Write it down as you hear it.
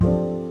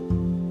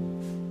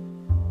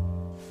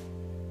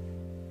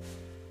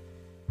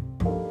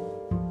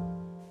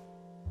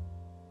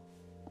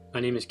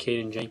name is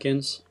Caden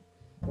Jenkins,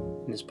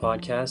 and this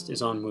podcast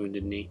is on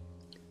Wounded Knee.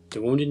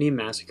 The Wounded Knee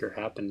Massacre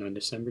happened on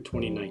December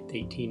 29,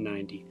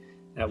 1890,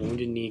 at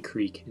Wounded Knee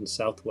Creek in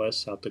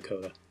southwest South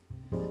Dakota,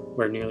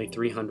 where nearly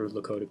 300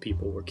 Lakota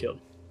people were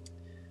killed.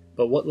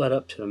 But what led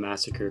up to the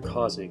massacre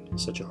causing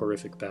such a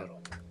horrific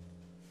battle?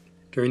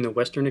 During the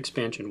Western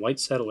expansion, white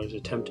settlers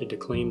attempted to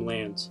claim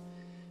lands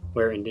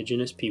where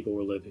indigenous people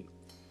were living.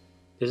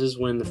 This is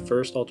when the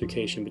first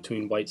altercation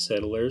between white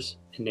settlers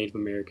and Native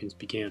Americans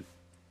began.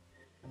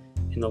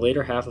 In the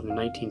later half of the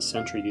 19th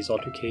century, these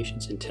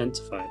altercations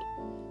intensified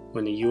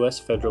when the U.S.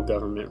 federal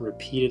government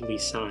repeatedly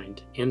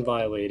signed and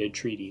violated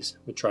treaties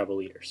with tribal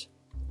leaders.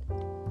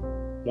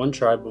 One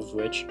tribe of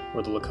which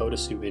were the Lakota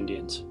Sioux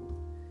Indians.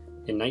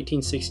 In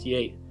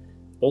 1968,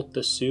 both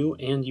the Sioux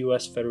and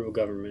U.S. federal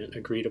government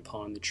agreed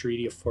upon the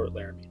Treaty of Fort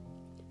Laramie,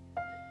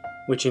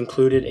 which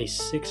included a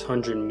 60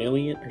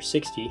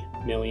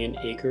 million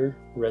acre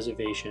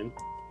reservation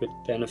with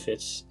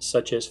benefits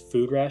such as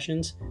food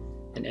rations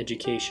and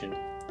education,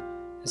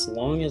 as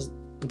long as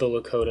the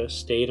Lakota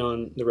stayed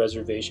on the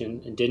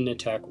reservation and didn't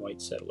attack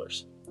white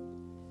settlers.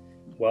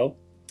 Well,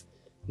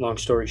 long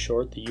story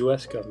short, the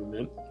U.S.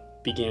 government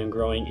began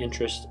growing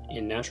interest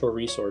in natural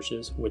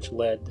resources, which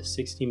led the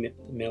 60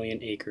 million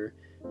acre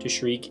to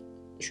shrink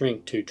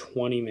to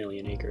 20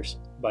 million acres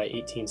by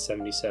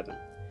 1877.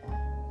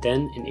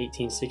 Then, in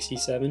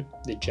 1867,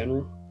 the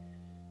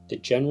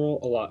General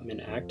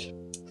Allotment Act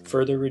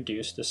further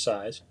reduced the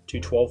size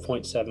to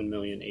 12.7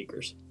 million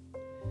acres.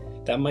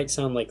 That might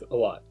sound like a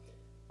lot,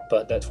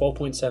 but that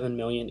 12.7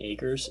 million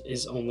acres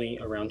is only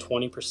around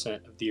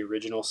 20% of the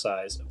original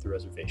size of the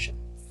reservation.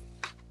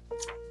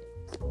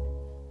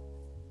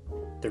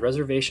 The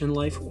reservation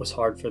life was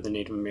hard for the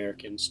Native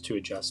Americans to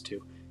adjust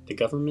to. The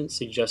government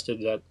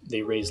suggested that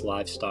they raise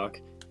livestock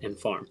and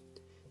farm.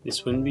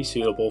 This wouldn't be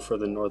suitable for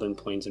the northern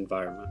plains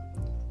environment.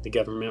 The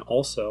government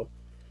also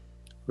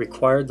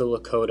required the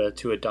Lakota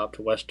to adopt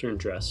Western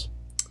dress,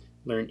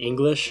 learn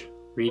English,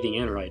 reading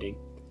and writing,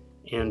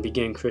 and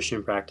begin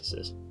Christian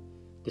practices.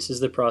 This is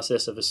the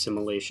process of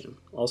assimilation,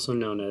 also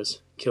known as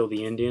kill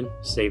the Indian,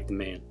 save the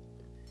man.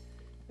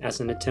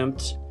 As an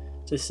attempt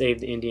to save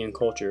the Indian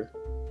culture,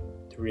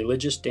 the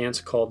religious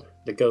dance called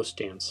the Ghost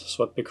Dance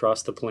swept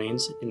across the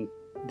plains in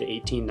the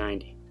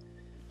 1890.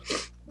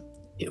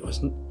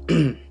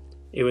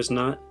 It was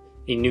not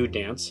a new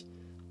dance,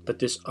 but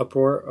this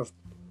uproar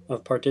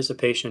of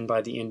participation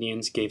by the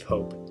Indians gave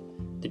hope.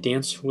 The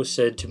dance was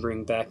said to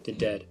bring back the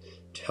dead,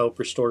 to help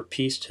restore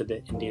peace to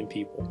the Indian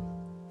people.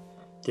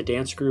 The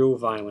dance grew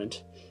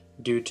violent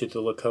due to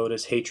the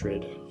Lakota's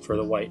hatred for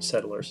the white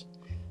settlers.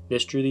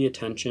 This drew the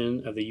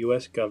attention of the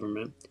U.S.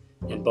 government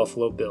and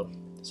Buffalo Bill,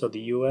 so the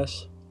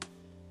U.S.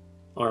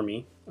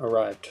 Army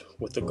arrived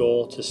with the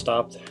goal to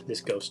stop this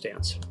ghost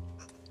dance.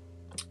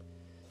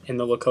 In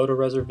the Lakota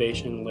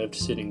reservation lived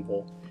Sitting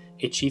Bull,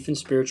 a chief and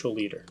spiritual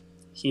leader.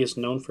 He is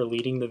known for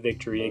leading the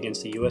victory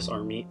against the U.S.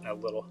 Army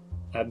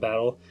at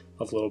Battle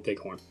of Little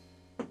Bighorn.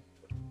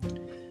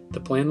 The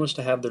plan was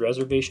to have the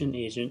reservation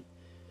agent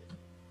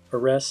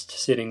arrest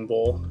Sitting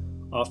Bull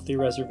off the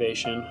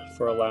reservation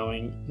for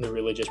allowing the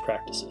religious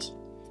practices.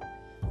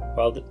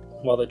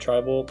 While the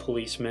tribal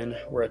policemen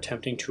were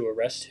attempting to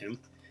arrest him,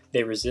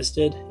 they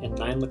resisted and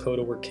 9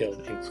 Lakota were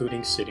killed,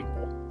 including Sitting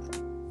Bull.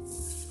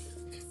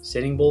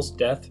 Sitting Bull's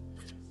death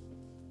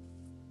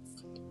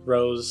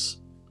rose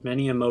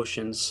many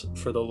emotions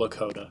for the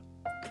Lakota.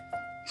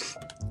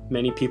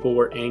 Many people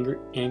were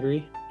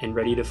angry and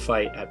ready to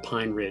fight at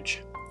Pine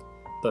Ridge,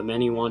 but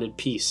many wanted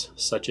peace,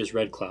 such as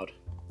Red Cloud.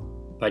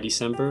 By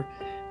December,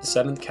 the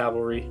 7th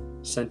Cavalry,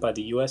 sent by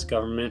the U.S.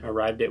 government,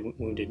 arrived at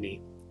Wounded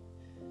Knee,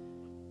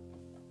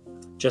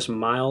 just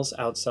miles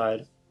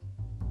outside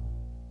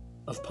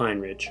of Pine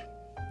Ridge.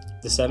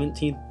 The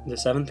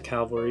 7th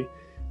Cavalry,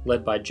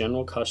 led by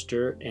General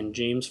Custer and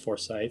James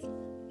Forsyth,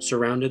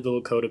 surrounded the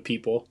Lakota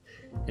people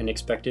and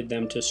expected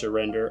them to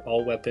surrender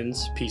all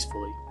weapons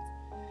peacefully.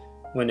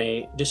 When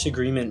a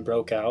disagreement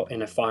broke out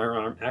and a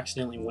firearm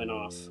accidentally went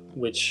off,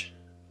 which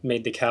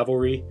made the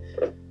cavalry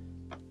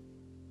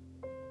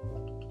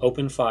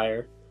open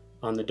fire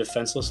on the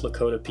defenseless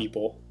Lakota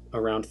people,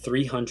 around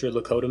 300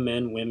 Lakota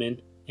men,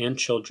 women, and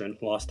children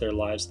lost their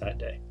lives that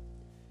day.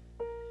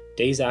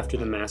 Days after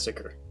the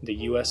massacre, the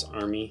U.S.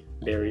 Army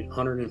buried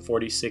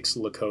 146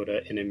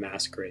 Lakota in a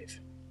mass grave.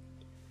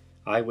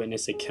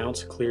 Eyewitness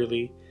accounts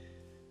clearly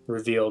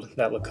revealed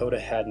that Lakota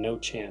had no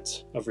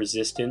chance of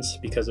resistance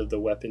because of the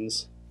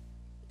weapons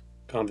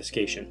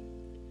confiscation.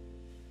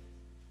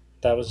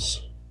 That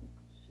was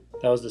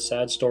the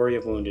sad story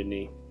of Wounded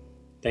Knee.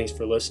 Thanks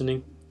for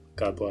listening.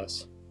 God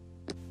bless.